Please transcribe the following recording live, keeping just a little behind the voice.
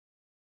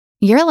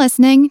You're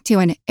listening to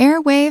an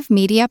Airwave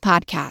Media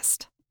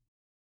Podcast.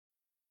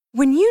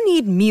 When you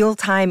need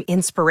mealtime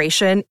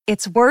inspiration,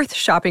 it's worth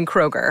shopping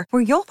Kroger,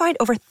 where you'll find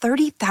over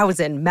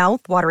 30,000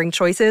 mouth-watering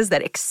choices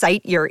that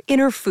excite your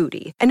inner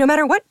foodie. And no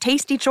matter what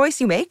tasty choice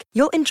you make,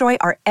 you'll enjoy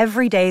our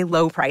everyday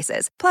low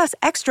prices, plus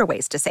extra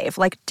ways to save,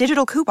 like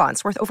digital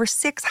coupons worth over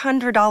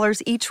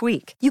 $600 each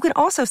week. You can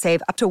also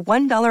save up to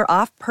 $1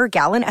 off per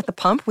gallon at the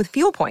pump with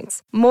fuel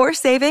points. More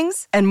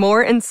savings and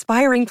more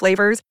inspiring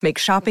flavors make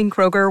shopping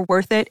Kroger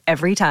worth it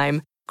every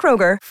time.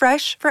 Kroger,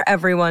 fresh for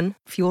everyone.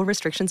 Fuel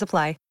restrictions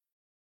apply.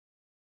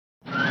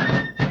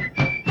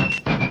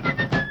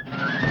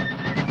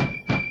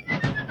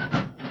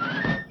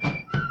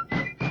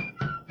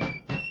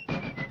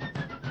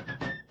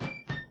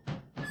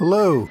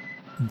 Hello,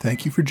 and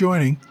thank you for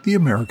joining the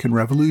American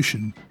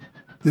Revolution.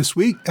 This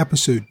week,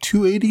 episode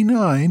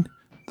 289,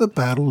 The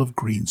Battle of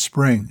Green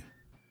Spring.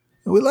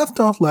 We left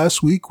off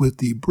last week with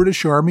the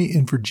British Army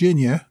in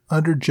Virginia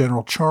under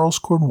General Charles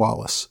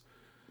Cornwallis.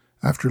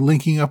 After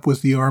linking up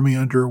with the army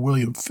under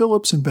William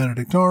Phillips and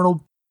Benedict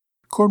Arnold,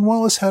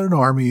 Cornwallis had an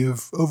army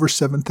of over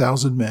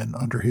 7,000 men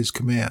under his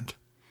command.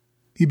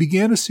 He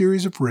began a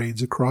series of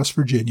raids across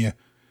Virginia,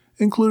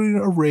 including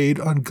a raid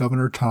on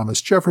Governor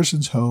Thomas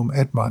Jefferson's home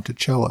at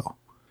Monticello.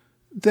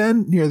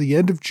 Then, near the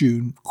end of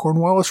June,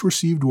 Cornwallis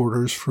received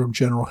orders from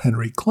General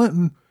Henry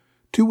Clinton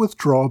to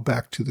withdraw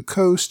back to the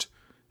coast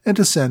and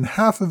to send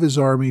half of his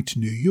army to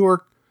New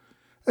York,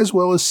 as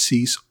well as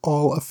cease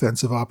all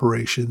offensive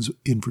operations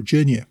in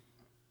Virginia.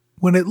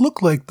 When it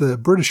looked like the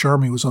British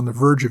Army was on the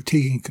verge of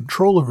taking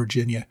control of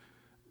Virginia,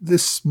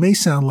 this may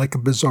sound like a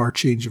bizarre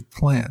change of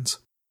plans.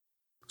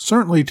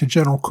 Certainly to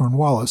General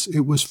Cornwallis,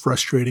 it was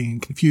frustrating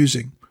and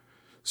confusing.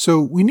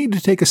 So we need to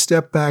take a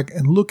step back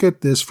and look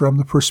at this from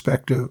the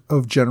perspective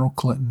of General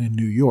Clinton in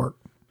New York.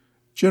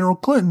 General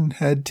Clinton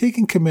had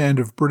taken command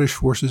of British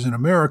forces in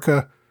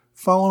America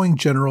following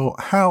General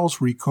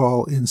Howe's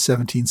recall in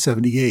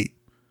 1778.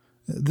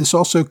 This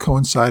also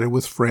coincided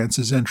with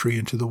France's entry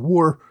into the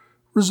war,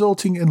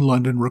 resulting in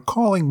London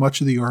recalling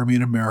much of the army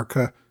in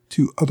America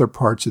to other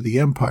parts of the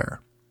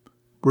empire.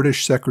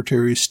 British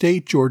Secretary of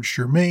State George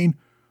Germain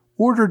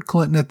ordered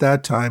Clinton at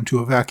that time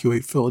to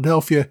evacuate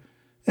Philadelphia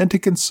and to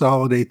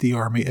consolidate the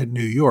army at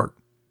New York.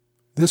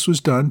 This was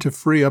done to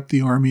free up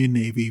the army and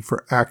navy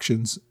for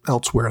actions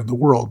elsewhere in the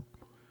world.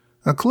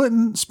 Now,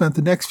 Clinton spent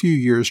the next few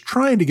years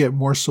trying to get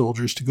more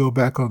soldiers to go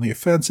back on the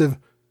offensive,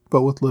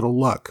 but with little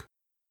luck.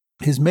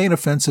 His main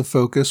offensive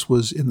focus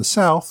was in the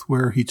South,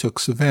 where he took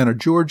Savannah,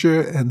 Georgia,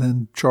 and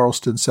then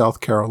Charleston,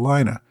 South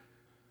Carolina.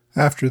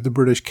 After the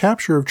British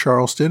capture of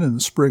Charleston in the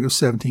spring of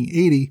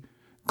 1780,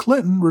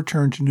 Clinton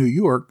returned to New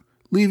York,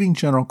 leaving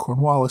General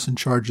Cornwallis in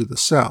charge of the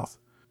South.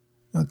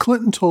 Now,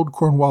 Clinton told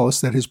Cornwallis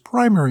that his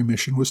primary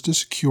mission was to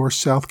secure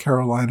South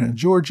Carolina and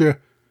Georgia,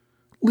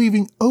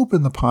 leaving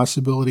open the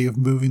possibility of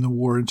moving the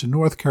war into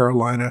North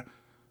Carolina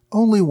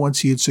only once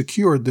he had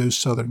secured those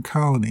southern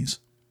colonies.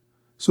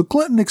 So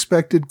Clinton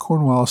expected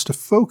Cornwallis to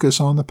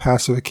focus on the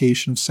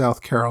pacification of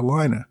South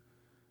Carolina.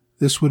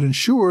 This would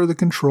ensure the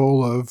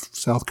control of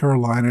South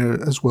Carolina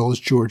as well as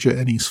Georgia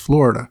and East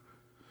Florida.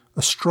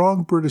 A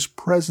strong British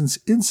presence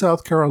in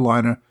South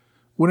Carolina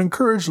would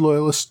encourage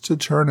Loyalists to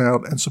turn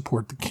out and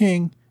support the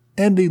king,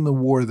 ending the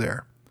war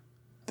there.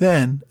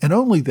 Then, and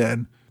only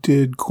then,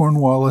 did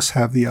Cornwallis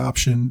have the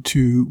option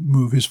to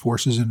move his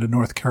forces into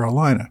North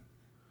Carolina.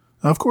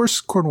 Now, of course,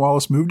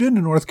 Cornwallis moved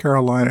into North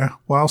Carolina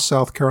while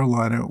South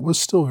Carolina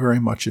was still very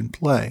much in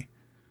play.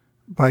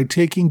 By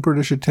taking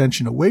British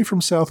attention away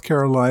from South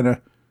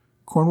Carolina,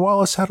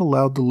 Cornwallis had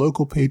allowed the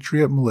local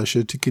Patriot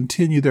militia to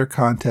continue their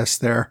contests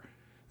there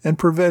and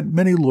prevent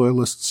many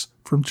Loyalists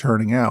from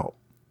turning out.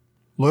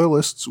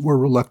 Loyalists were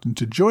reluctant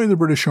to join the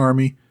British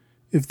Army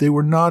if they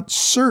were not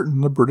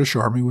certain the British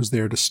Army was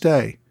there to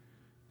stay,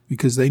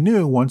 because they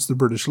knew once the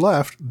British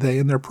left, they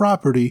and their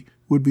property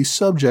would be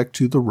subject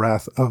to the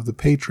wrath of the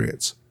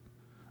Patriots.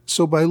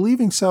 So by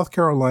leaving South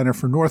Carolina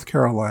for North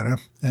Carolina,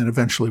 and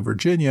eventually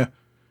Virginia,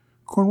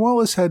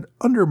 Cornwallis had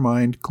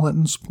undermined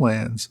Clinton's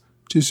plans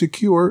to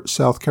secure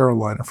South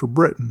Carolina for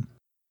Britain.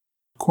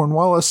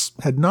 Cornwallis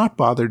had not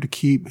bothered to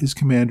keep his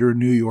commander in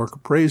New York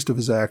appraised of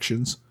his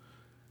actions.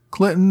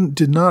 Clinton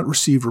did not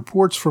receive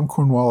reports from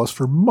Cornwallis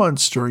for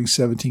months during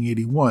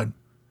 1781.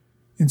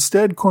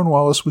 Instead,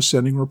 Cornwallis was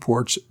sending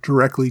reports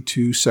directly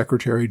to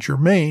Secretary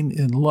Germain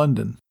in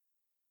London.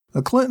 Now,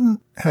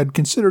 Clinton had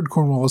considered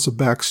Cornwallis a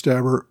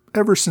backstabber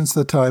ever since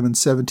the time in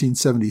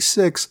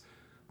 1776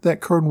 that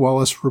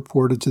Cornwallis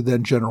reported to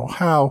then General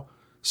Howe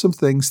some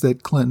things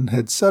that Clinton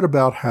had said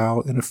about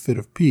Howe in a fit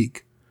of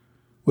pique.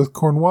 With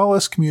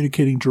Cornwallis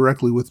communicating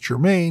directly with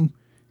Germain,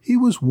 he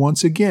was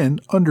once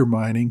again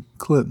undermining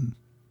Clinton.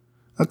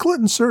 Now,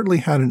 Clinton certainly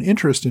had an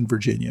interest in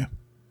Virginia.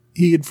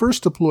 He had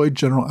first deployed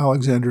General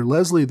Alexander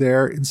Leslie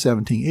there in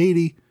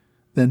 1780,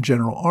 then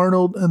General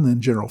Arnold, and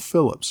then General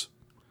Phillips.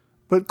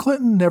 But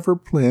Clinton never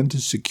planned to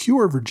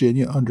secure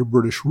Virginia under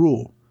British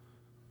rule.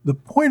 The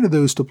point of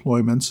those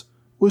deployments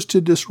was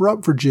to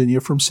disrupt Virginia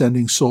from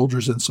sending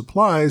soldiers and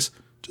supplies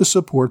to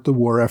support the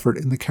war effort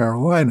in the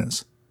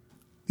Carolinas.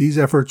 These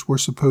efforts were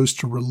supposed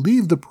to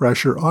relieve the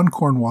pressure on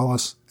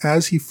Cornwallis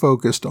as he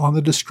focused on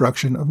the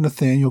destruction of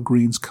Nathanael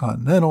Greene's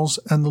Continentals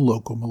and the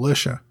local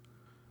militia.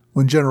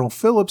 When General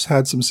Phillips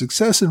had some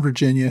success in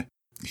Virginia,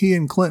 he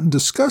and Clinton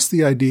discussed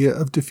the idea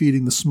of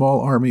defeating the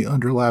small army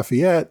under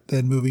Lafayette,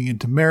 then moving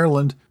into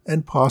Maryland,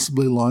 and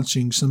possibly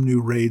launching some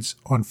new raids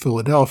on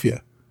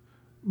Philadelphia.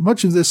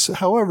 Much of this,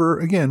 however,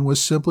 again,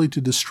 was simply to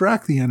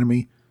distract the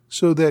enemy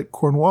so that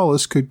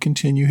Cornwallis could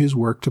continue his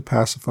work to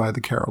pacify the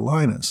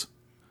Carolinas.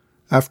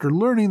 After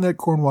learning that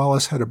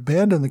Cornwallis had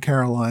abandoned the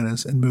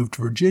Carolinas and moved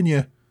to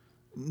Virginia,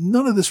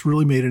 none of this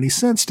really made any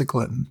sense to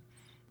Clinton.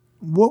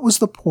 What was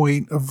the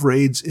point of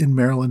raids in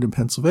Maryland and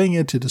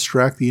Pennsylvania to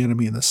distract the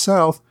enemy in the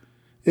South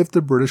if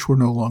the British were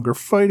no longer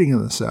fighting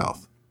in the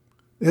South?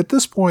 At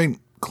this point,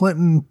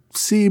 Clinton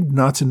seemed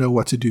not to know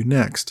what to do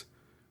next.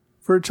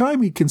 For a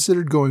time, he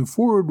considered going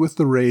forward with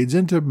the raids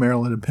into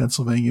Maryland and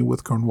Pennsylvania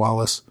with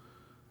Cornwallis,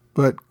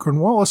 but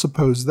Cornwallis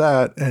opposed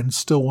that and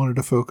still wanted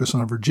to focus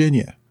on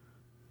Virginia.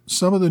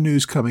 Some of the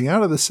news coming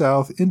out of the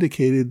South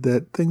indicated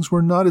that things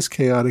were not as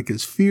chaotic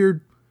as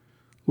feared.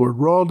 Lord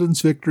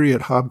Rawdon's victory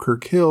at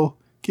Hobkirk Hill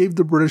gave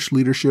the British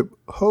leadership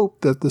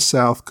hope that the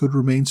South could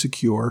remain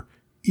secure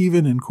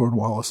even in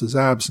Cornwallis's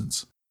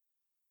absence.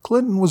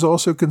 Clinton was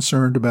also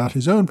concerned about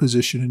his own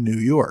position in New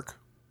York.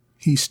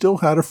 He still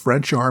had a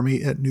French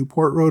army at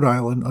Newport, Rhode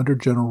Island under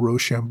General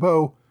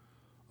Rochambeau,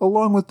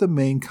 along with the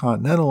main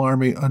Continental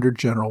Army under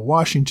General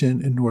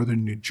Washington in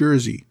northern New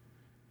Jersey.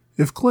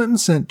 If Clinton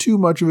sent too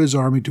much of his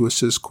army to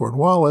assist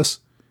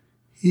Cornwallis,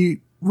 he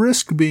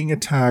risked being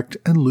attacked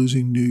and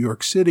losing New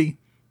York City,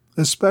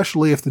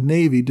 especially if the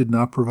Navy did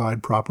not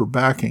provide proper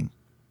backing.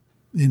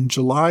 In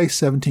July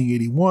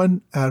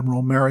 1781,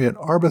 Admiral Marriott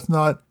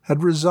Arbuthnot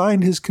had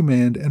resigned his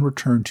command and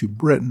returned to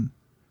Britain.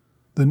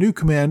 The new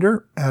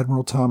commander,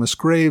 Admiral Thomas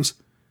Graves,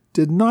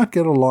 did not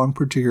get along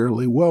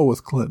particularly well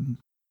with Clinton.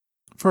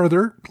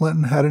 Further,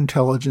 Clinton had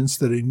intelligence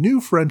that a new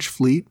French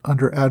fleet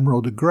under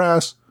Admiral de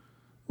Grasse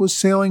was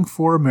sailing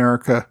for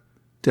America,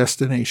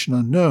 destination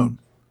unknown.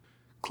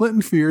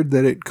 Clinton feared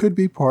that it could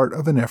be part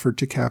of an effort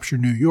to capture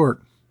New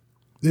York.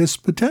 This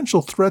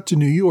potential threat to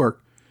New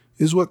York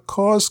is what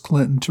caused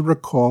Clinton to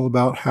recall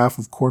about half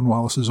of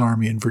Cornwallis's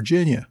army in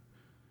Virginia.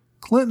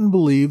 Clinton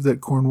believed that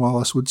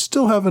Cornwallis would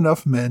still have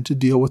enough men to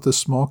deal with the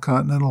small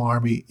Continental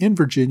Army in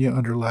Virginia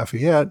under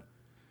Lafayette,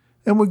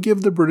 and would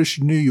give the British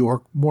in New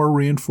York more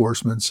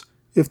reinforcements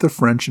if the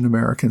French and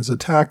Americans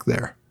attacked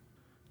there.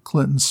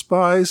 Clinton's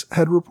spies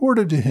had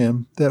reported to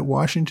him that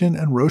Washington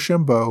and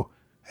Rochambeau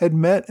had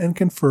met and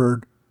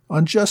conferred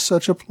on just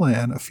such a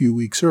plan a few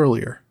weeks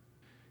earlier.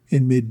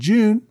 In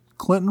mid-June,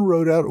 Clinton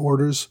wrote out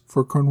orders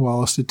for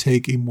Cornwallis to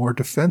take a more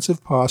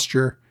defensive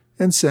posture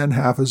and send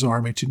half his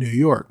army to New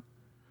York.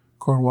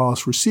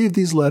 Cornwallis received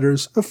these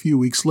letters a few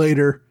weeks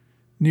later,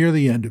 near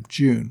the end of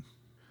June.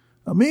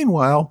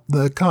 Meanwhile,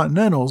 the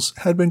Continentals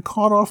had been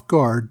caught off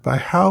guard by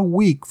how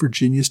weak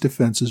Virginia's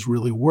defenses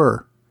really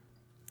were.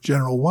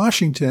 General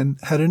Washington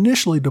had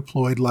initially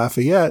deployed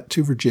Lafayette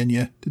to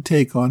Virginia to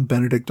take on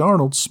Benedict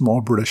Arnold's small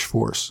British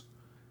force.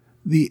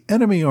 The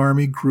enemy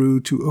army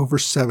grew to over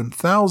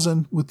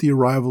 7,000 with the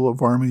arrival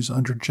of armies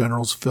under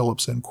Generals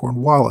Phillips and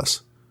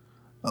Cornwallis.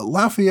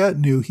 Lafayette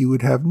knew he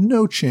would have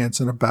no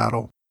chance in a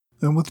battle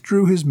and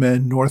withdrew his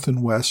men north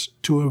and west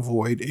to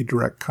avoid a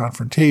direct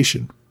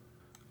confrontation.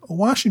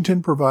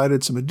 Washington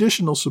provided some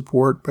additional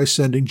support by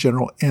sending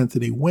General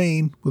Anthony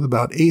Wayne with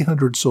about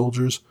 800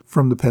 soldiers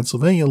from the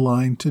Pennsylvania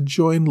line to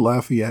join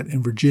Lafayette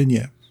in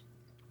Virginia.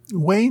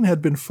 Wayne had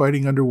been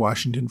fighting under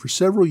Washington for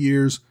several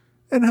years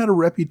and had a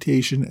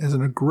reputation as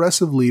an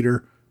aggressive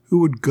leader who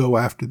would go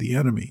after the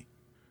enemy.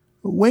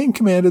 Wayne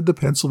commanded the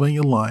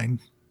Pennsylvania line.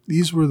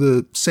 These were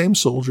the same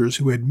soldiers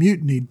who had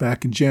mutinied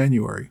back in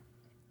January.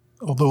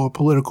 Although a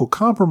political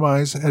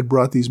compromise had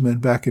brought these men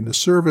back into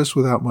service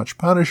without much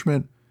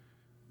punishment,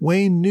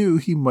 Wayne knew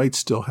he might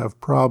still have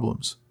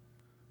problems.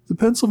 The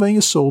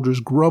Pennsylvania soldiers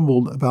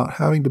grumbled about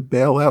having to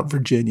bail out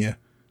Virginia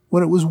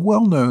when it was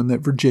well known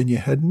that Virginia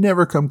had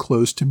never come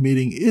close to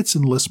meeting its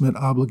enlistment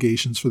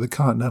obligations for the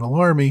Continental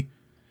Army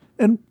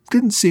and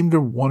didn't seem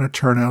to want to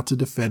turn out to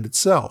defend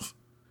itself.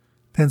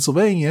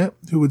 Pennsylvania,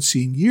 who had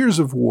seen years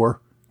of war,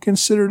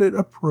 considered it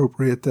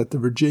appropriate that the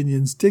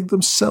Virginians dig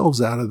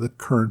themselves out of the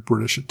current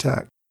British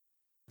attack.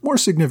 More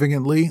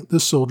significantly,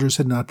 the soldiers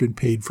had not been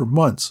paid for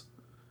months.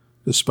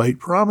 Despite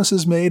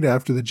promises made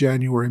after the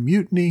January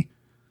mutiny,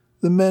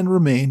 the men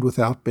remained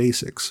without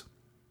basics.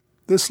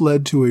 This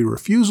led to a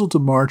refusal to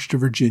march to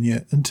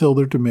Virginia until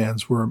their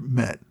demands were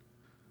met.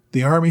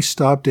 The army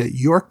stopped at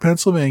York,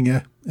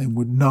 Pennsylvania, and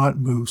would not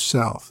move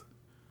south.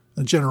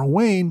 General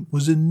Wayne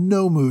was in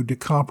no mood to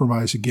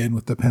compromise again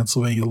with the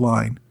Pennsylvania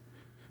line,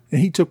 and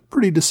he took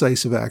pretty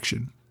decisive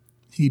action.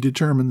 He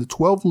determined the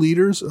 12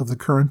 leaders of the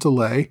current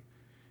delay.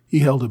 He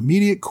held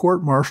immediate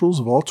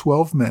court-martials of all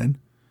 12 men.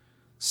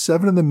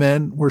 7 of the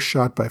men were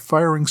shot by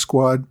firing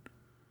squad.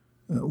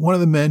 One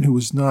of the men who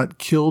was not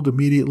killed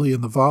immediately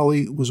in the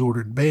volley was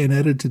ordered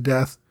bayoneted to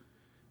death,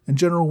 and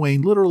General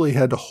Wayne literally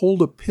had to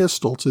hold a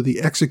pistol to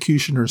the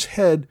executioner's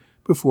head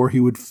before he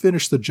would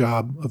finish the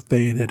job of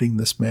bayoneting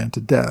this man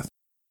to death.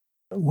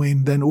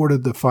 Wayne then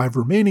ordered the 5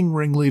 remaining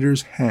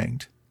ringleaders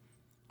hanged.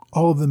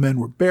 All of the men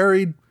were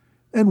buried,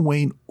 and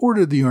Wayne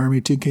ordered the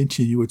army to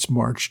continue its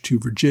march to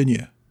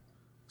Virginia.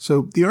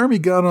 So the army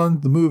got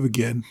on the move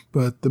again,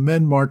 but the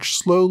men marched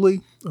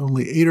slowly,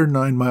 only 8 or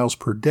 9 miles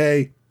per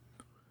day.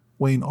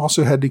 Wayne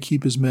also had to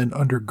keep his men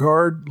under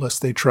guard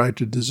lest they tried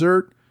to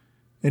desert,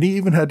 and he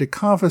even had to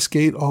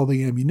confiscate all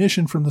the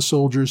ammunition from the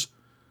soldiers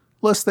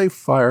lest they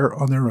fire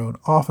on their own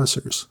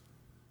officers.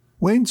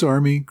 Wayne's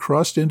army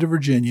crossed into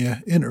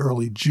Virginia in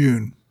early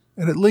June,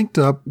 and it linked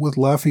up with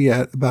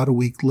Lafayette about a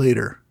week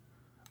later.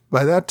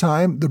 By that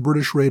time, the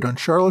British raid on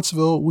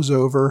Charlottesville was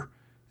over,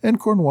 and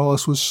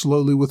Cornwallis was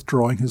slowly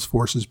withdrawing his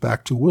forces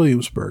back to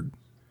Williamsburg.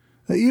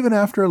 Even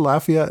after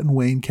Lafayette and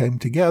Wayne came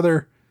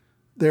together,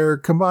 their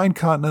combined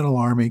Continental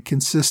Army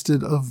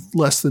consisted of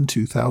less than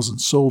 2,000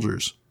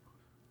 soldiers.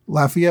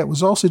 Lafayette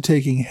was also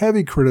taking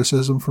heavy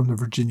criticism from the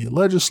Virginia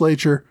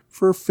legislature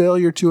for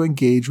failure to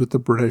engage with the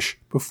British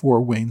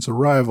before Wayne's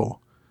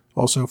arrival,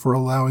 also for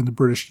allowing the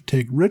British to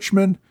take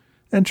Richmond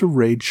and to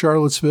raid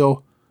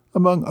Charlottesville,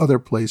 among other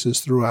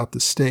places throughout the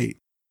state.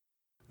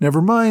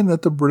 Never mind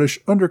that the British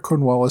under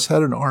Cornwallis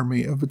had an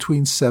army of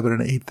between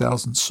 7,000 and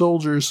 8,000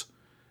 soldiers,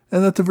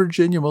 and that the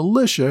Virginia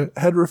militia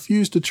had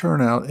refused to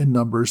turn out in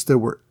numbers that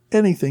were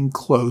anything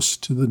close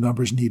to the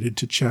numbers needed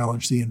to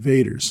challenge the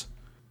invaders.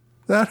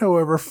 That,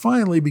 however,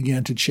 finally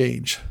began to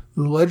change.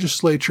 The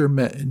legislature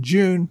met in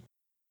June,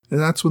 and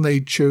that's when they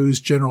chose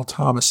General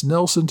Thomas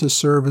Nelson to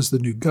serve as the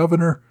new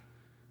governor.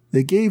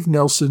 They gave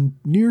Nelson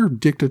near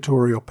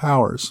dictatorial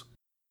powers.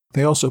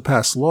 They also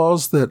passed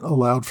laws that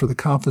allowed for the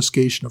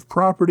confiscation of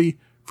property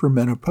for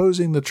men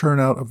opposing the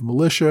turnout of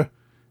militia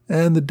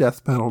and the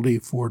death penalty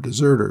for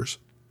deserters.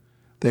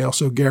 They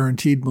also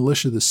guaranteed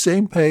militia the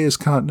same pay as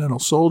Continental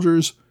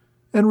soldiers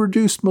and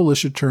reduced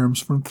militia terms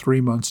from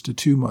 3 months to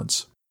 2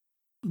 months.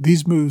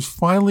 These moves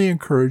finally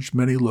encouraged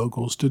many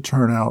locals to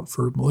turn out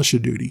for militia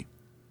duty.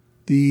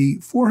 The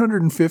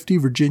 450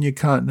 Virginia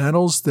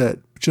Continentals that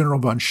General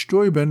von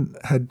Steuben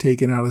had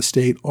taken out of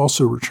state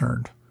also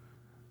returned.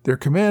 Their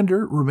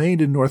commander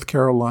remained in North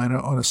Carolina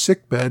on a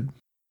sickbed.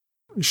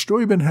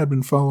 Steuben had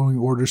been following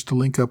orders to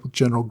link up with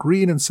General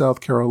Greene in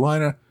South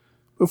Carolina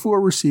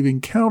before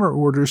receiving counter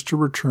orders to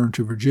return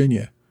to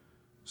Virginia.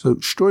 So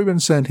Steuben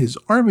sent his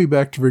army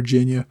back to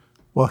Virginia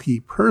while he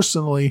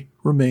personally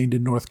remained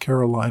in North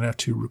Carolina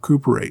to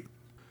recuperate.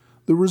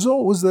 The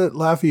result was that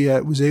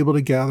Lafayette was able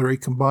to gather a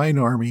combined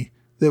army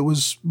that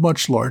was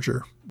much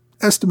larger.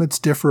 Estimates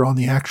differ on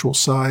the actual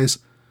size.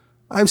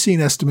 I've seen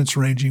estimates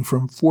ranging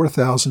from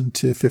 4,000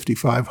 to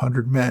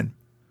 5,500 men.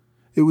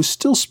 It was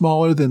still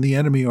smaller than the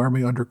enemy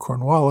army under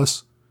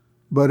Cornwallis,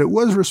 but it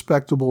was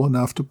respectable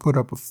enough to put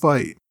up a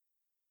fight.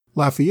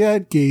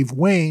 Lafayette gave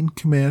Wayne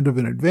command of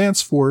an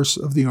advance force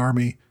of the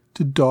army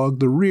to dog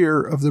the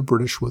rear of the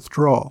British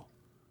withdrawal.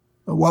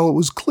 While it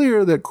was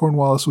clear that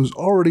Cornwallis was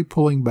already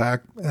pulling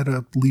back at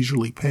a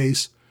leisurely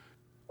pace,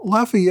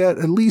 Lafayette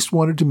at least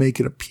wanted to make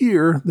it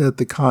appear that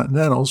the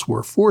Continentals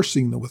were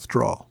forcing the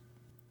withdrawal.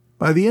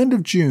 By the end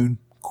of June,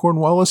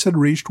 Cornwallis had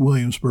reached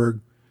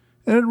Williamsburg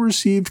and had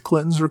received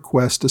Clinton's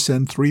request to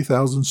send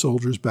 3,000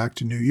 soldiers back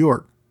to New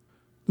York.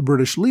 The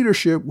British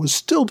leadership was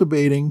still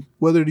debating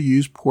whether to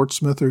use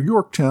Portsmouth or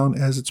Yorktown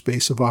as its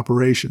base of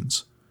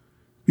operations.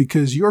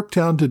 Because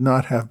Yorktown did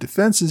not have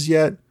defenses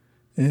yet,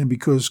 and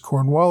because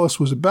Cornwallis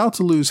was about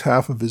to lose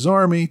half of his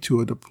army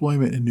to a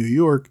deployment in New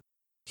York,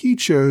 he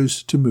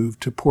chose to move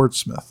to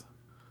Portsmouth.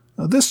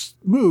 Now, this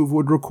move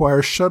would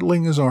require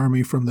shuttling his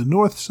army from the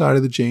north side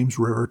of the James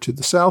River to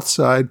the south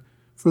side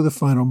for the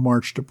final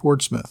march to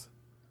Portsmouth.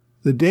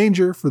 The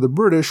danger for the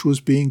British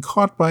was being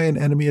caught by an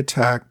enemy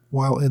attack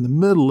while in the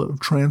middle of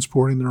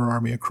transporting their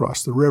army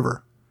across the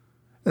river.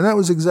 And that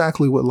was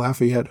exactly what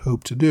Lafayette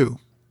hoped to do.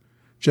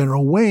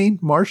 General Wayne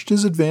marched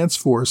his advance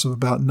force of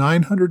about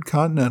 900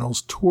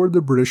 Continentals toward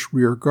the British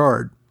rear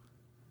guard.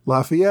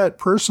 Lafayette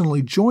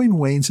personally joined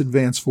Wayne's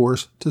advance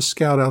force to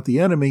scout out the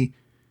enemy,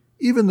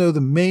 even though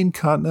the main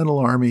Continental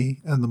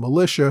Army and the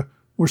militia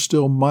were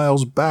still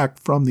miles back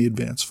from the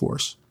advance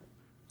force.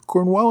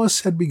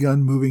 Cornwallis had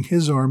begun moving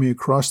his army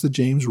across the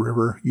James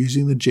River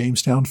using the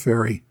Jamestown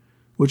Ferry,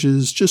 which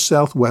is just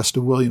southwest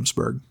of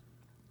Williamsburg.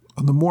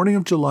 On the morning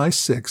of July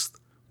 6th,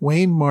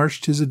 Wayne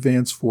marched his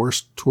advance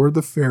force toward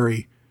the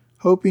ferry,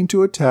 hoping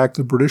to attack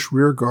the British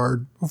rear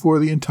guard before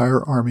the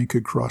entire army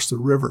could cross the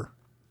river.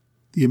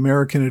 The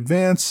American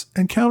advance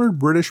encountered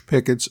British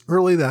pickets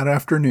early that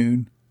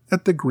afternoon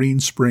at the Green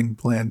Spring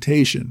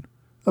Plantation,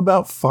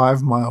 about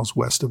 5 miles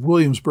west of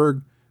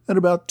Williamsburg and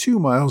about 2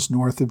 miles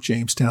north of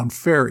Jamestown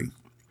Ferry.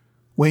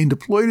 Wayne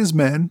deployed his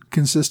men,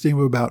 consisting of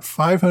about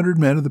 500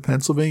 men of the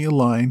Pennsylvania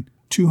Line,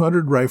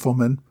 200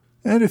 riflemen,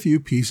 and a few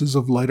pieces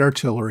of light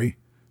artillery,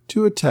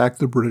 to attack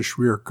the British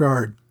rear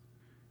guard.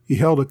 He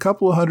held a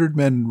couple of hundred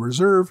men in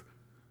reserve,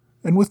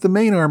 and with the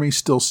main army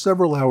still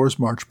several hours'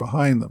 march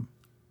behind them.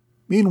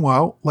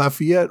 Meanwhile,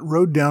 Lafayette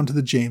rode down to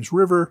the James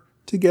River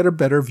to get a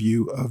better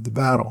view of the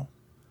battle.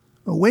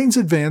 Wayne's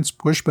advance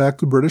pushed back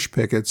the British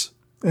pickets,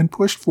 and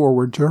pushed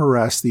forward to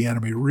harass the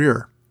enemy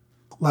rear.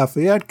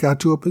 Lafayette got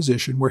to a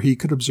position where he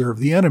could observe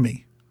the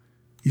enemy.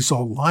 He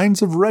saw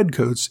lines of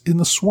redcoats in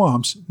the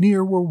swamps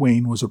near where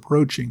Wayne was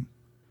approaching.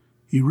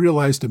 He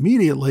realized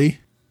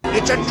immediately,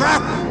 "It's a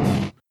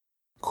trap!"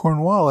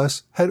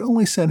 Cornwallis had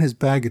only sent his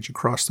baggage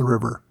across the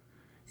river.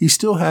 He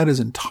still had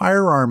his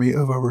entire army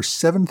of over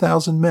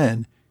 7,000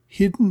 men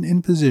hidden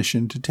in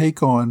position to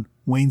take on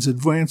Wayne's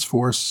advance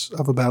force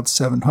of about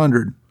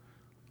 700.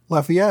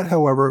 Lafayette,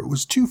 however,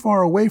 was too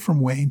far away from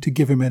Wayne to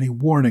give him any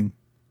warning.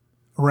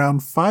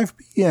 Around 5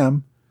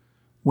 p.m.,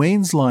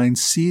 Wayne's line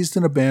seized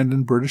and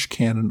abandoned British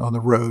cannon on the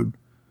road.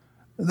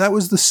 That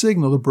was the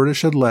signal the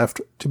British had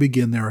left to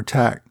begin their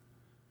attack.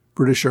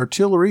 British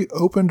artillery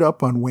opened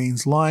up on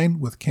Wayne's line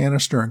with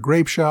canister and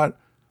grape shot,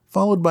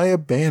 followed by a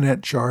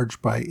bayonet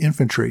charge by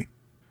infantry.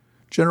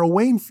 General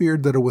Wayne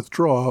feared that a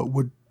withdrawal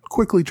would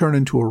quickly turn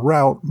into a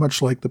rout,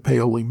 much like the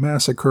Paoli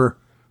massacre,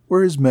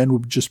 where his men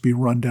would just be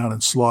run down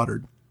and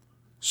slaughtered.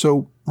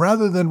 So,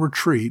 rather than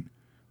retreat,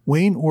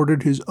 Wayne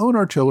ordered his own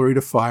artillery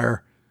to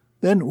fire,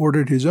 then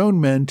ordered his own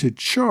men to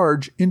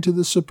charge into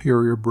the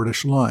superior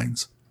British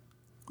lines.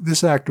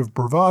 This act of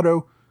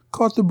bravado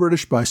caught the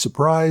British by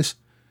surprise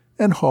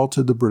and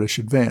halted the British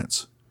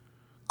advance.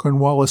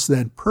 Cornwallis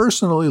then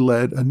personally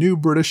led a new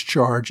British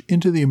charge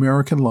into the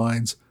American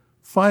lines,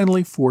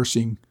 finally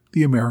forcing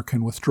the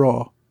American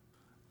withdrawal.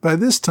 By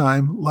this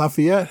time,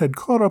 Lafayette had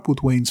caught up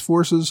with Wayne's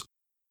forces,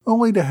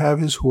 only to have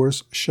his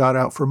horse shot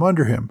out from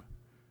under him.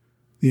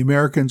 The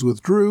Americans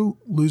withdrew,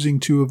 losing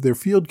 2 of their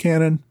field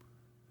cannon.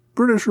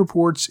 British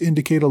reports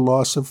indicate a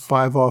loss of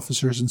 5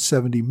 officers and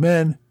 70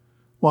 men,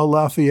 while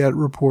Lafayette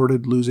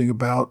reported losing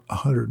about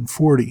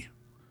 140.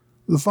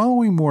 The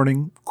following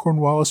morning,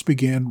 Cornwallis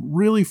began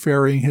really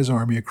ferrying his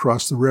army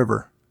across the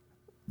river.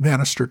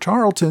 Bannister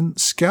Tarleton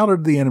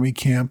scouted the enemy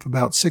camp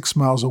about 6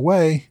 miles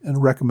away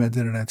and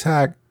recommended an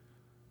attack,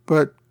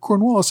 but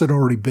Cornwallis had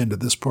already been to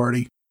this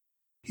party.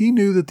 He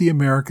knew that the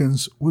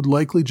Americans would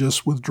likely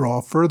just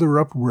withdraw further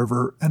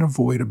upriver and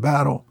avoid a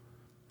battle.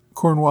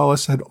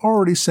 Cornwallis had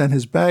already sent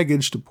his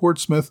baggage to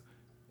Portsmouth,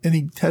 and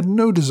he had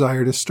no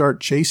desire to start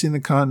chasing the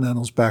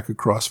Continentals back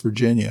across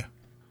Virginia.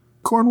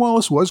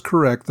 Cornwallis was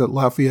correct that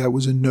Lafayette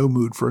was in no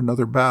mood for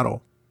another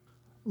battle.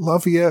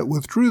 Lafayette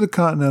withdrew the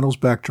Continentals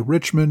back to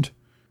Richmond.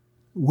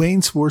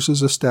 Wayne's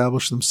forces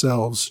established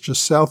themselves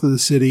just south of the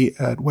city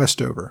at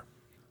Westover.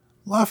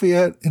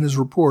 Lafayette, in his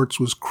reports,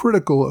 was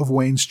critical of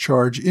Wayne's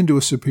charge into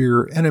a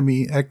superior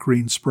enemy at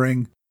Green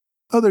Spring.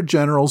 Other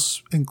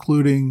generals,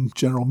 including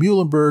General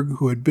Muhlenberg,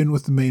 who had been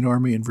with the main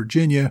army in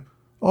Virginia,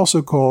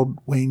 also called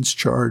Wayne's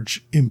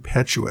charge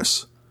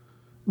impetuous.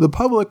 The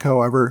public,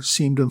 however,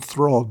 seemed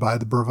enthralled by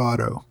the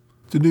bravado.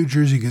 The New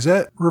Jersey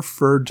Gazette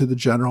referred to the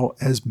general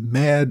as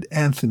Mad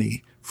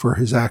Anthony for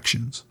his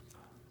actions.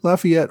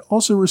 Lafayette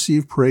also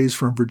received praise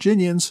from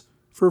Virginians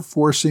for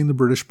forcing the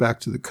British back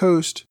to the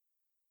coast.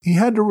 He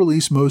had to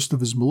release most of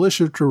his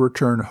militia to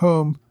return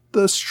home,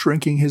 thus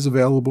shrinking his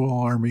available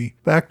army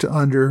back to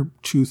under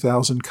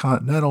 2,000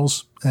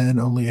 Continentals and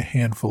only a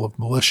handful of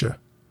militia.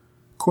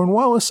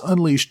 Cornwallis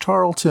unleashed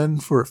Tarleton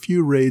for a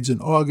few raids in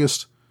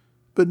August,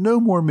 but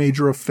no more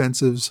major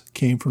offensives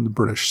came from the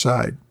British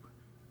side.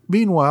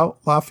 Meanwhile,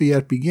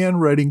 Lafayette began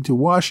writing to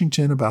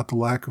Washington about the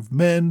lack of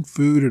men,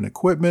 food, and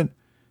equipment,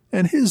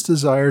 and his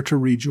desire to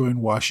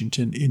rejoin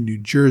Washington in New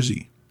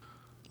Jersey.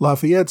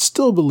 Lafayette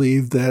still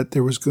believed that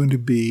there was going to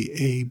be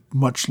a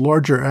much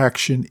larger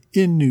action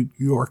in New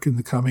York in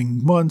the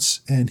coming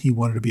months, and he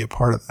wanted to be a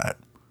part of that.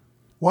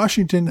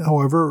 Washington,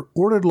 however,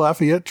 ordered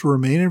Lafayette to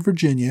remain in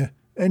Virginia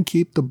and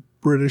keep the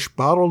British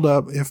bottled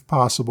up, if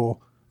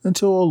possible,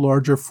 until a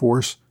larger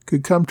force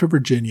could come to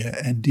Virginia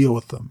and deal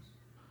with them.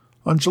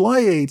 On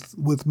July 8th,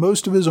 with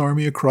most of his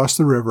army across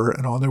the river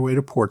and on their way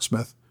to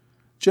Portsmouth,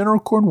 General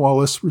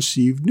Cornwallis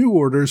received new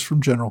orders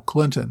from General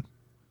Clinton.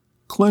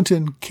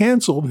 Clinton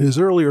canceled his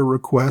earlier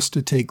request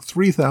to take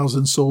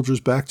 3,000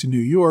 soldiers back to New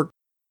York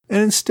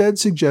and instead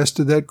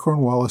suggested that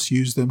Cornwallis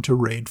use them to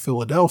raid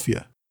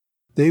Philadelphia.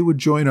 They would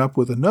join up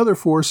with another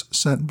force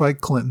sent by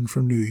Clinton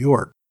from New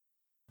York.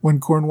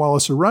 When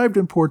Cornwallis arrived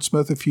in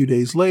Portsmouth a few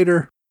days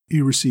later,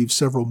 he received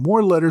several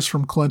more letters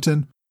from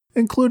Clinton,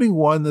 including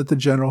one that the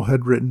general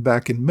had written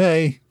back in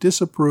May,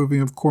 disapproving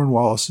of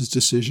Cornwallis's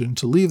decision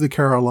to leave the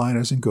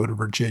Carolinas and go to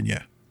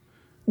Virginia.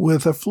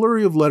 With a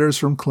flurry of letters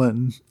from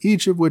Clinton,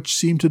 each of which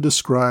seemed to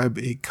describe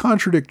a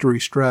contradictory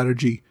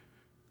strategy,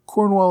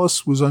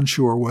 Cornwallis was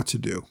unsure what to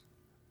do.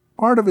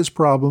 Part of his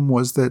problem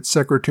was that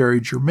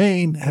Secretary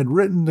Germain had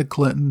written to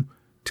Clinton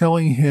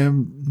telling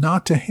him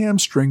not to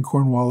hamstring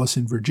Cornwallis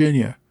in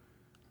Virginia.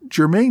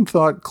 Germain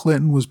thought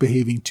Clinton was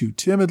behaving too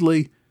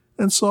timidly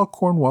and saw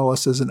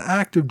Cornwallis as an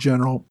active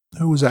general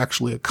who was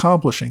actually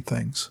accomplishing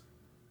things.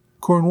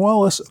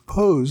 Cornwallis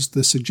opposed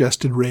the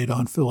suggested raid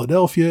on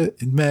Philadelphia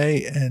in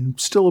May and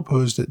still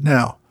opposed it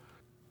now.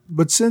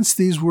 But since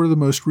these were the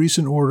most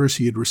recent orders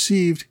he had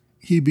received,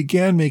 he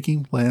began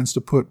making plans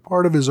to put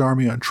part of his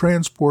army on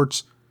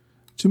transports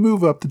to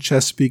move up the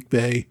Chesapeake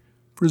Bay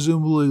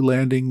presumably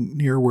landing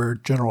near where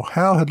General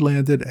Howe had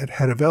landed at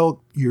Head of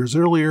Elk years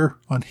earlier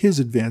on his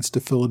advance to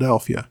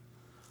Philadelphia.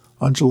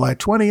 On July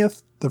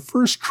 20th, the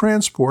first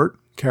transport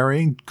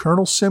carrying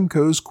Colonel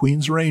Simcoe's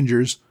Queen's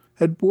Rangers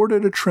had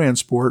boarded a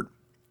transport.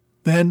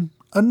 Then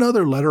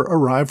another letter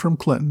arrived from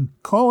Clinton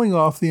calling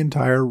off the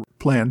entire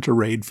plan to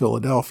raid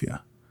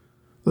Philadelphia.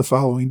 The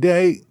following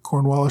day,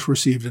 Cornwallis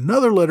received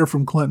another letter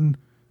from Clinton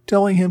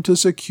telling him to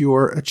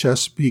secure a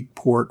Chesapeake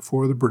port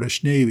for the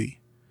British Navy.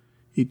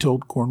 He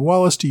told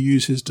Cornwallis to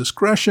use his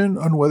discretion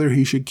on whether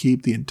he should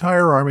keep the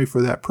entire army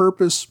for that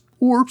purpose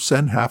or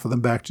send half of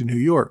them back to New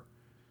York.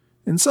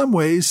 In some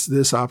ways,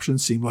 this option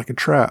seemed like a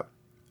trap.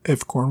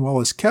 If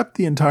Cornwallis kept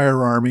the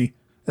entire army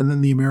and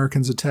then the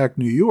Americans attacked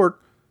New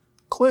York,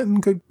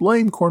 Clinton could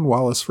blame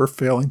Cornwallis for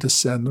failing to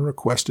send the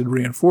requested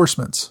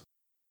reinforcements.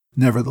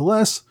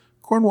 Nevertheless,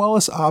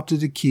 Cornwallis opted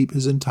to keep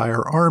his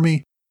entire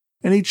army,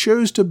 and he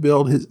chose to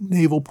build his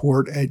naval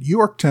port at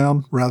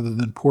Yorktown rather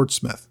than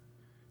Portsmouth.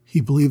 He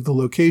believed the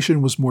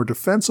location was more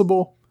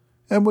defensible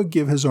and would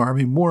give his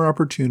army more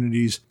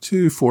opportunities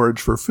to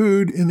forage for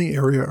food in the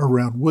area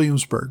around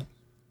Williamsburg.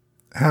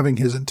 Having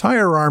his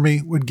entire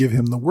army would give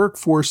him the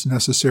workforce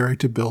necessary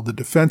to build the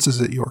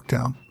defenses at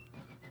Yorktown.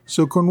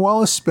 So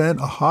Cornwallis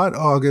spent a hot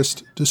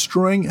August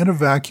destroying and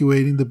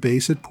evacuating the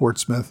base at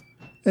Portsmouth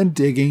and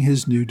digging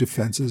his new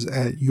defenses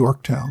at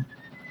Yorktown.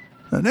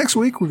 Now, next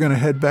week, we're going to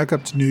head back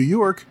up to New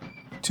York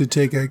to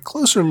take a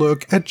closer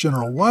look at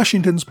General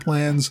Washington's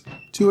plans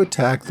to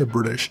attack the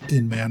British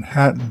in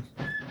Manhattan.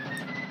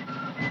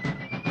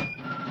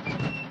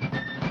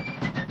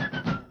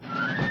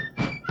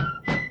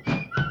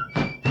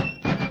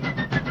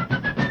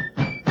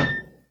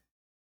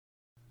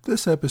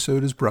 This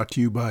episode is brought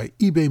to you by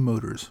eBay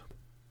Motors.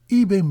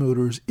 eBay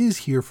Motors is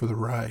here for the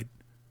ride.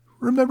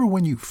 Remember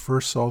when you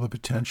first saw the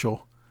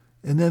potential,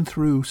 and then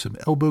through some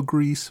elbow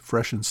grease,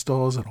 fresh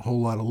installs, and a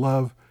whole lot of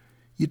love,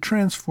 you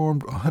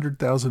transformed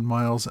 100,000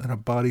 miles and a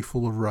body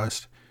full of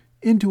rust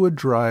into a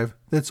drive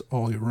that's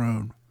all your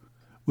own.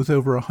 With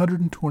over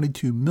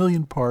 122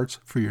 million parts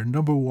for your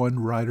number one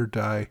ride or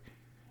die,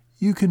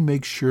 you can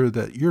make sure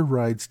that your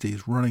ride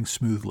stays running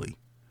smoothly.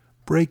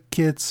 Brake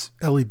kits,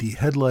 LED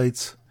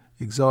headlights,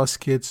 exhaust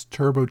kits,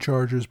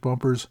 turbochargers,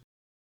 bumpers,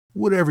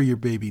 whatever your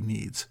baby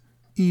needs,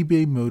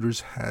 eBay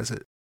Motors has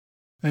it.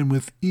 And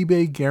with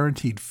eBay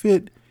Guaranteed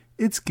Fit,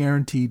 it's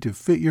guaranteed to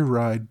fit your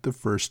ride the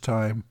first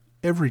time,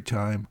 every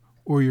time,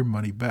 or your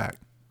money back.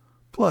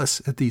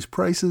 Plus, at these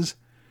prices,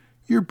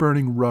 you're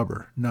burning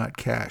rubber, not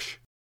cash.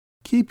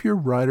 Keep your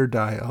ride or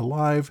die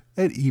alive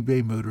at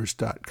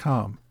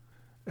ebaymotors.com.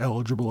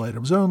 Eligible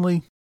items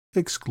only.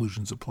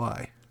 Exclusions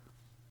apply.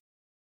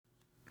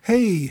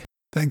 Hey,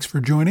 thanks for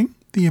joining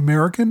the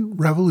American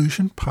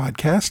Revolution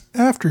Podcast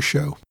After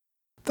Show.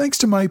 Thanks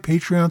to my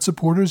Patreon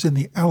supporters in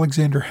the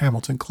Alexander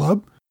Hamilton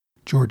Club,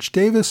 George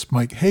Davis,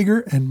 Mike Hager,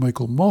 and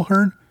Michael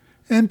Mulhern,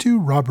 and to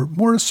Robert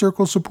Morris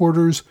Circle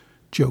supporters,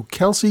 Joe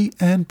Kelsey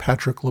and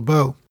Patrick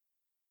LeBeau.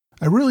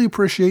 I really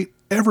appreciate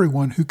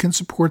everyone who can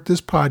support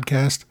this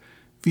podcast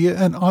via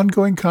an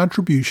ongoing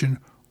contribution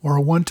or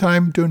a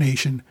one-time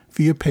donation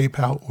via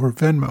PayPal or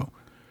Venmo.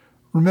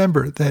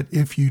 Remember that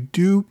if you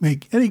do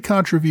make any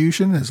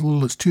contribution as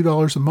little as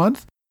 $2 a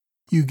month,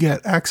 you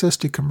get access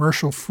to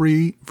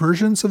commercial-free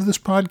versions of this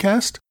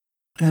podcast,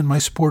 and my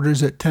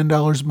supporters at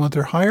 $10 a month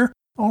or higher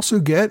also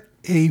get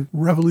a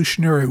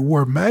Revolutionary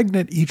War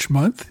magnet each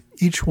month,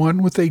 each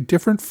one with a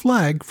different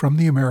flag from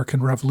the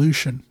American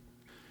Revolution.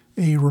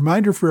 A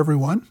reminder for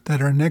everyone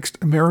that our next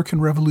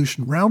American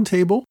Revolution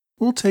Roundtable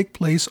will take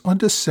place on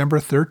December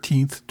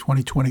 13th,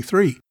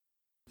 2023.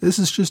 This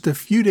is just a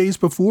few days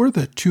before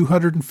the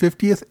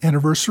 250th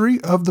anniversary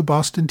of the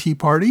Boston Tea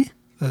Party,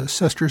 the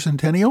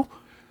sesquicentennial.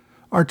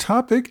 Our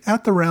topic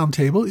at the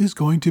roundtable is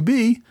going to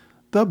be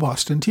the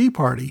Boston Tea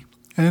Party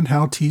and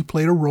how tea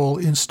played a role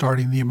in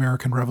starting the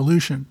American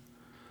Revolution.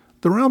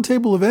 The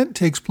roundtable event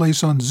takes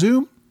place on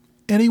Zoom.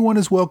 Anyone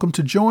is welcome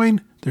to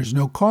join. There's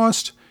no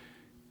cost.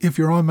 If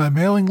you're on my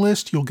mailing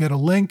list, you'll get a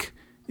link.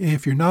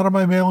 If you're not on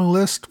my mailing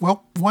list,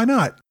 well, why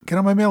not? Get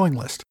on my mailing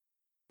list.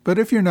 But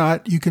if you're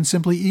not, you can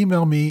simply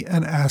email me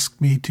and ask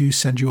me to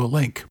send you a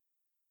link.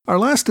 Our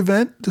last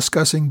event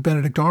discussing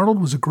Benedict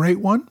Arnold was a great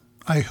one.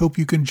 I hope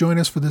you can join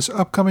us for this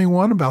upcoming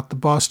one about the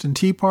Boston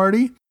Tea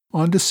Party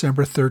on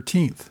December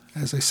 13th.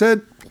 As I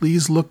said,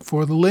 please look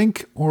for the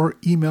link or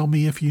email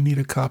me if you need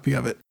a copy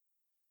of it.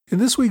 In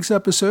this week's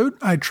episode,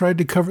 I tried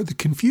to cover the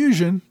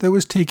confusion that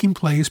was taking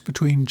place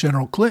between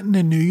General Clinton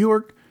in New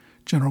York,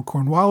 General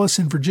Cornwallis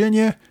in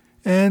Virginia,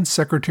 and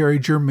Secretary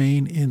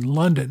Germain in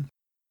London.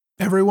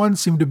 Everyone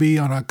seemed to be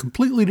on a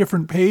completely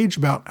different page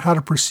about how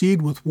to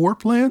proceed with war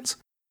plans,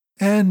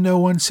 and no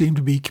one seemed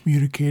to be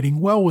communicating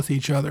well with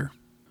each other.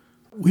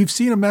 We've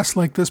seen a mess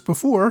like this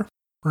before.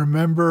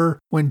 Remember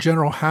when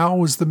General Howe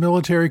was the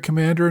military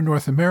commander in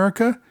North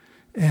America,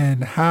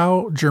 and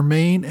how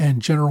Germain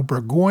and General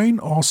Burgoyne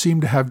all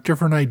seemed to have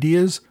different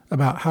ideas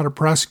about how to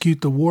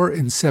prosecute the war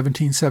in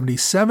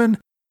 1777,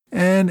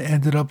 and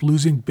ended up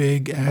losing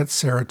big at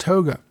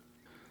Saratoga.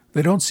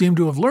 They don't seem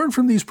to have learned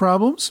from these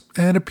problems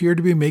and appear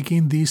to be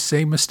making these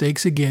same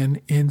mistakes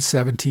again in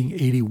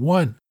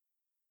 1781.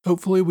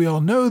 Hopefully we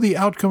all know the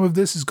outcome of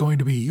this is going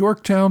to be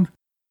Yorktown,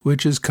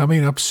 which is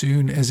coming up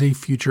soon as a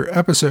future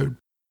episode.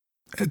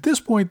 At this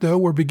point, though,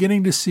 we're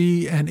beginning to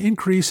see an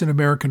increase in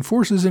American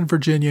forces in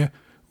Virginia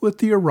with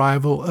the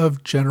arrival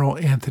of General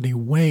Anthony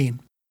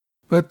Wayne.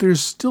 But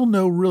there's still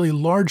no really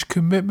large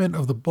commitment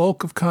of the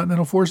bulk of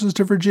Continental forces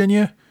to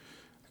Virginia.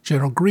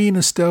 General Greene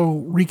is still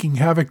wreaking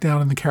havoc down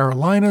in the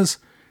Carolinas,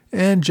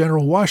 and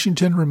General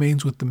Washington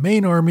remains with the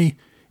main army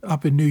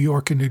up in New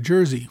York and New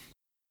Jersey.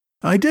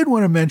 I did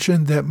want to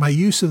mention that my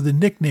use of the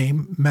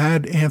nickname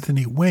Mad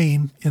Anthony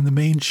Wayne in the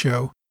main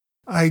show,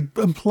 I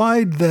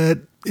implied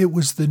that it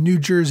was the New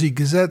Jersey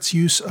Gazette's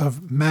use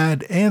of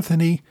Mad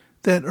Anthony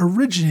that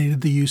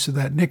originated the use of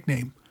that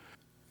nickname.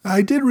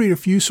 I did read a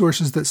few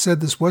sources that said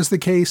this was the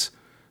case,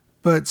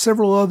 but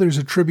several others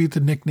attribute the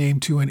nickname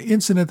to an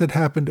incident that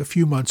happened a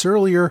few months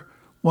earlier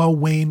while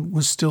Wayne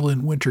was still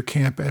in winter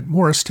camp at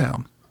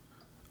Morristown.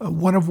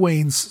 One of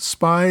Wayne's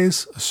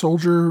spies, a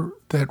soldier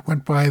that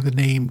went by the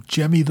name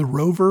Jemmy the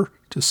Rover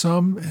to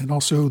some, and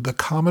also the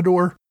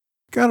Commodore,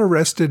 got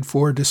arrested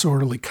for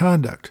disorderly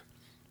conduct.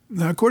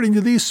 Now, according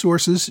to these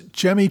sources,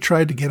 Jemmy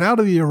tried to get out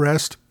of the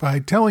arrest by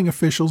telling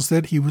officials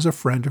that he was a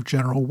friend of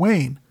General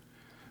Wayne.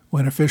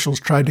 When officials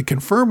tried to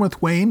confirm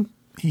with Wayne,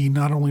 he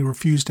not only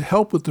refused to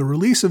help with the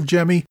release of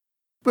Jemmy,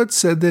 but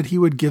said that he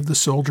would give the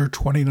soldier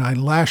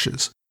 29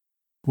 lashes.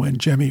 When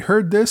Jemmy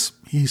heard this,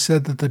 he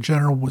said that the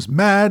general was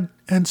mad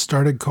and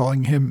started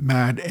calling him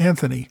Mad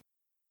Anthony.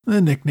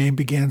 The nickname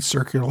began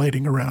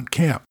circulating around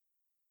camp.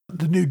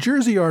 The New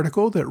Jersey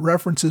article that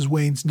references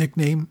Wayne's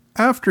nickname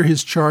after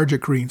his charge at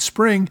Green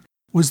Spring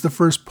was the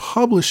first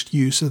published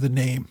use of the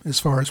name, as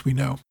far as we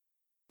know.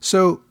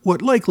 So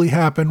what likely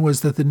happened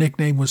was that the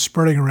nickname was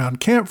spreading around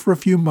camp for a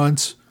few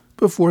months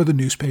before the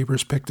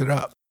newspapers picked it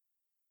up.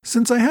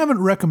 Since I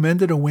haven't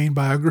recommended a Wayne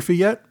biography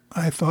yet,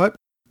 I thought,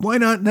 why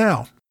not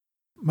now?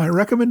 My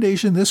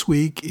recommendation this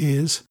week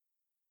is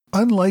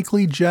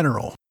Unlikely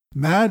General,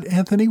 Mad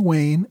Anthony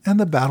Wayne and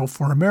the Battle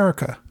for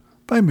America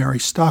by Mary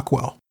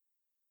Stockwell.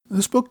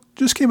 This book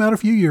just came out a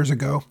few years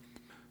ago.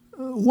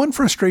 One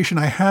frustration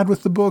I had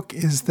with the book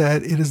is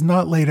that it is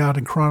not laid out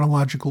in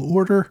chronological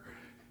order.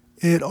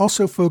 It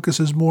also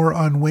focuses more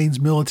on Wayne's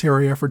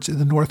military efforts in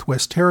the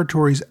Northwest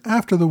Territories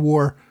after the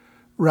war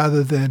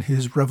rather than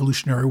his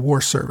Revolutionary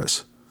War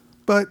service.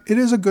 But it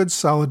is a good,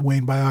 solid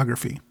Wayne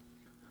biography.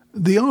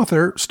 The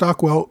author,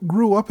 Stockwell,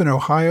 grew up in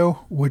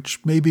Ohio,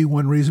 which may be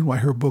one reason why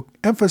her book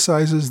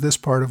emphasizes this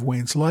part of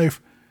Wayne's life.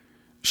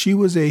 She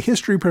was a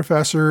history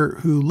professor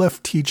who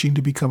left teaching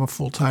to become a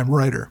full-time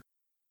writer.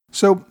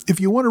 So if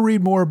you want to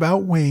read more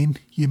about Wayne,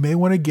 you may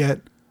want to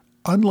get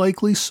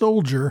Unlikely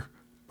Soldier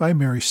by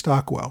Mary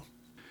Stockwell.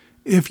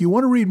 If you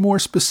want to read more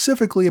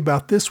specifically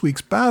about this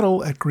week's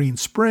battle at Green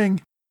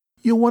Spring,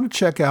 you'll want to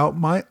check out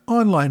my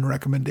online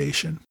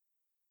recommendation.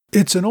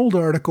 It's an old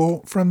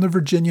article from the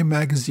Virginia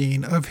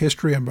Magazine of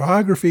History and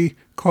Biography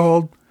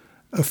called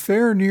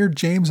Affair Near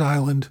James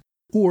Island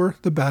or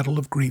The Battle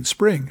of Green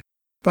Spring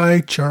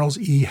by Charles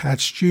E.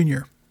 Hatch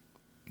Jr.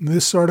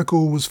 This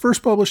article was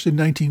first published in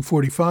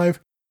 1945,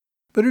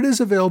 but it is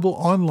available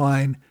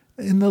online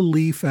in the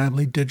Lee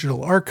Family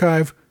Digital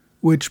Archive,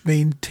 which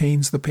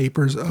maintains the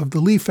papers of the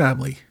Lee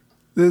family.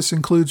 This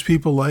includes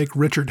people like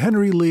Richard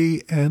Henry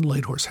Lee and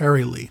Late Horse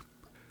Harry Lee.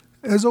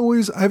 As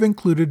always, I've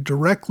included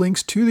direct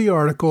links to the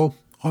article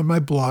on my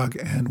blog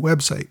and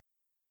website.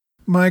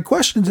 My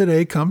question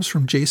today comes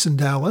from Jason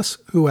Dallas,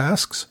 who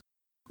asks,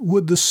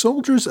 would the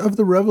soldiers of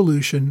the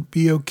Revolution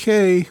be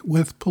okay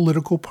with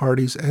political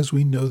parties as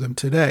we know them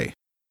today?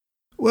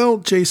 Well,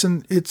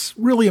 Jason, it's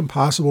really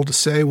impossible to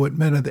say what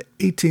men of the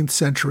 18th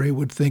century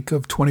would think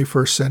of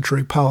 21st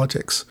century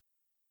politics.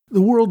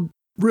 The world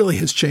really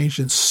has changed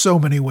in so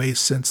many ways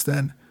since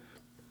then.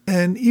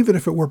 And even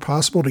if it were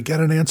possible to get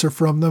an answer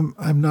from them,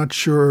 I'm not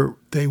sure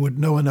they would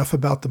know enough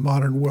about the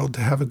modern world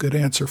to have a good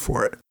answer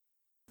for it.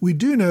 We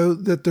do know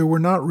that there were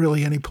not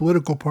really any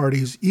political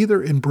parties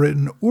either in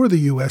Britain or the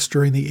U.S.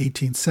 during the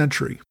 18th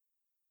century.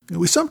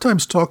 We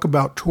sometimes talk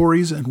about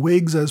Tories and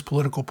Whigs as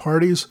political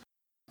parties,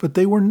 but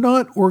they were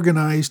not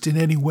organized in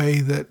any way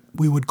that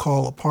we would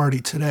call a party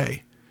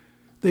today.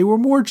 They were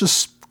more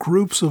just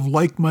groups of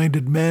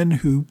like-minded men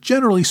who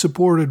generally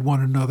supported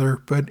one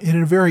another, but in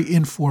a very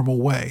informal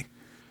way.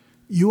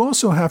 You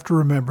also have to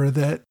remember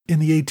that in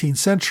the 18th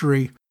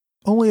century,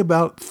 only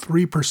about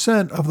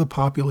 3% of the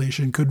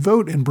population could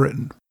vote in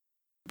Britain.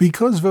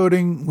 Because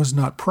voting was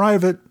not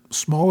private,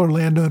 smaller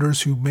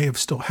landowners who may have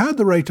still had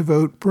the right to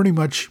vote pretty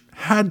much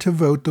had to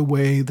vote the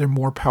way their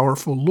more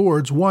powerful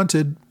lords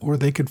wanted, or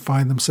they could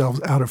find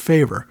themselves out of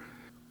favor.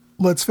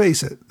 Let's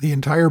face it, the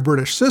entire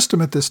British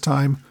system at this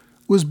time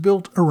was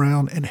built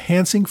around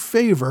enhancing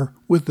favor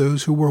with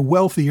those who were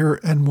wealthier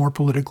and more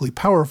politically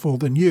powerful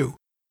than you.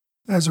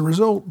 As a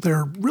result,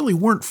 there really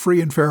weren't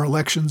free and fair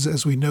elections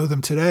as we know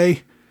them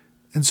today,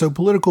 and so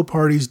political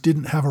parties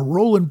didn't have a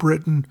role in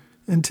Britain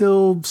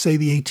until, say,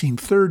 the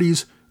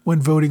 1830s,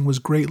 when voting was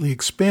greatly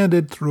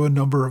expanded through a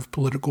number of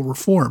political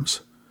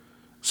reforms.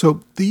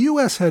 So the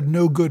U.S. had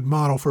no good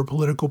model for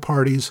political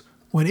parties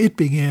when it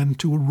began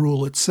to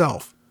rule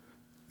itself.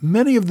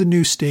 Many of the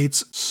new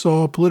states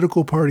saw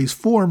political parties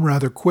form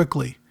rather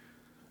quickly.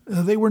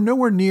 They were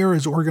nowhere near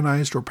as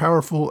organized or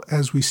powerful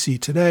as we see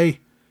today.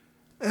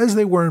 As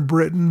they were in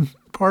Britain,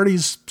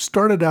 parties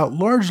started out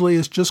largely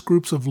as just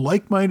groups of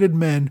like-minded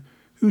men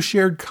who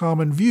shared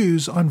common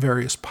views on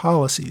various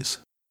policies.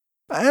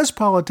 As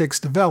politics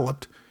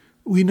developed,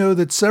 we know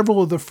that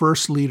several of the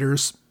first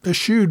leaders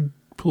eschewed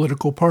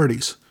political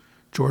parties.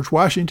 George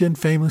Washington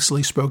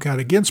famously spoke out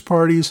against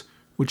parties,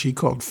 which he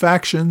called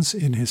factions,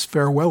 in his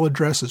farewell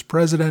address as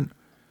president.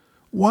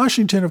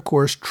 Washington, of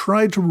course,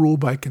 tried to rule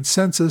by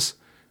consensus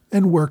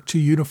and worked to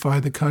unify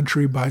the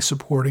country by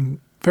supporting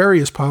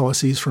various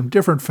policies from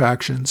different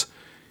factions.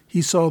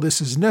 He saw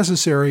this as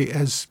necessary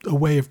as a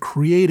way of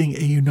creating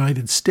a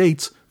United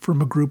States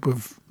from a group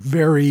of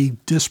very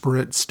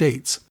disparate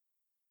states.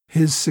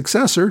 His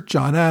successor,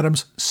 John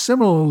Adams,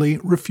 similarly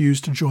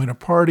refused to join a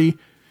party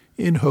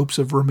in hopes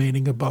of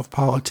remaining above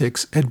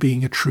politics and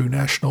being a true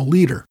national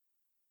leader.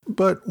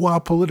 But while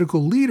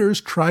political leaders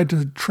tried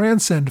to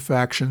transcend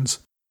factions,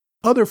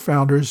 other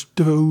founders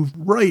dove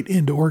right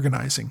into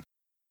organizing.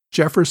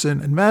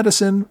 Jefferson and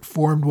Madison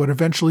formed what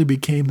eventually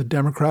became the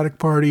Democratic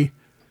Party.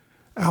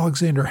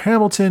 Alexander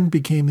Hamilton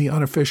became the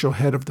unofficial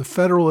head of the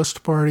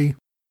Federalist Party.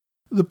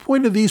 The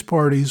point of these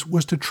parties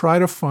was to try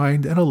to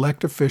find and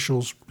elect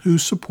officials who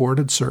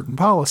supported certain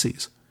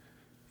policies.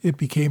 It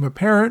became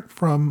apparent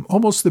from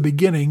almost the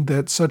beginning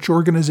that such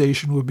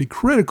organization would be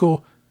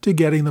critical to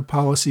getting the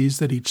policies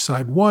that each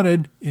side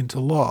wanted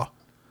into law.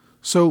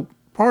 So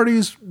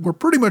parties were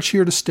pretty much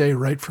here to stay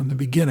right from the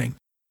beginning.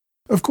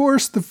 Of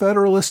course, the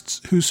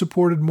Federalists, who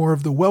supported more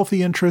of the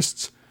wealthy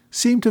interests,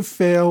 seemed to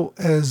fail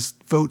as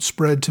votes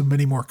spread to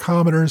many more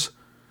commoners.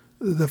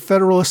 The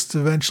Federalists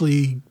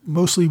eventually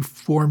mostly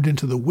formed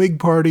into the Whig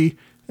Party,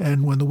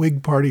 and when the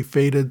Whig Party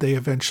faded, they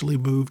eventually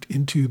moved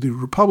into the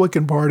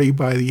Republican Party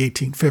by the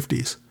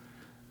 1850s.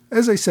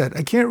 As I said,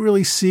 I can't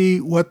really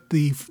see what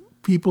the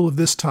people of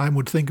this time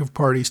would think of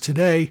parties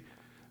today,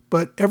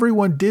 but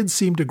everyone did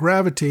seem to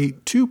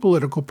gravitate to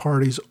political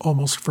parties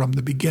almost from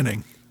the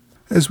beginning.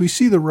 As we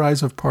see the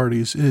rise of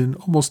parties in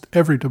almost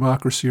every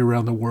democracy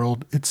around the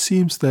world, it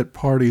seems that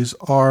parties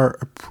are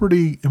a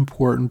pretty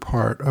important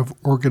part of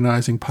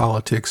organizing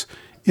politics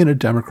in a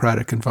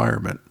democratic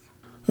environment.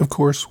 Of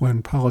course,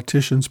 when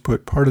politicians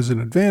put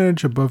partisan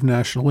advantage above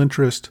national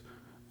interest,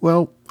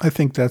 well, I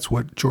think that's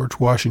what George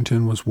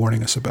Washington was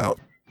warning us about.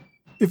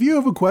 If you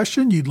have a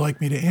question you'd like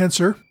me to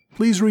answer,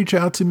 please reach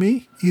out to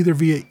me either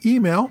via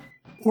email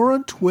or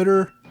on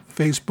Twitter,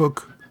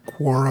 Facebook,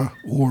 Quora,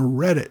 or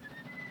Reddit.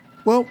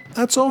 Well,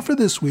 that's all for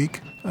this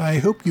week. I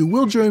hope you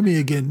will join me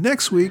again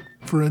next week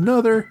for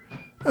another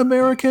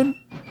American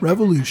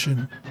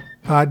Revolution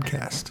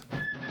podcast.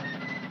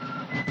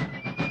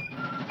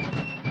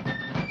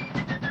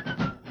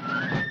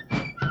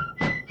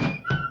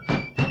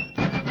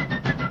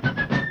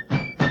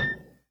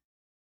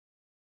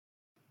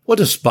 What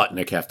does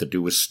Sputnik have to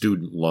do with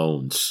student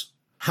loans?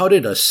 How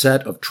did a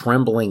set of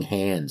trembling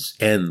hands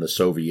end the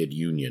Soviet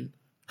Union?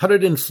 How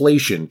did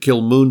inflation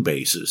kill moon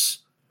bases?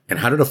 And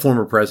how did a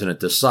former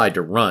president decide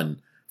to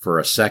run for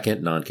a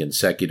second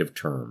non-consecutive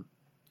term?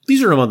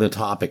 These are among the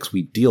topics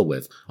we deal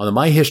with on the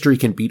My History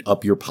Can Beat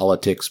Up Your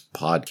Politics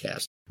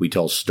podcast. We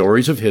tell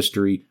stories of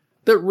history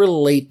that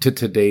relate to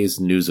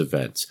today's news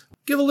events.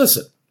 Give a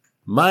listen.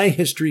 My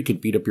History Can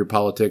Beat Up Your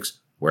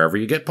Politics wherever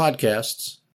you get podcasts.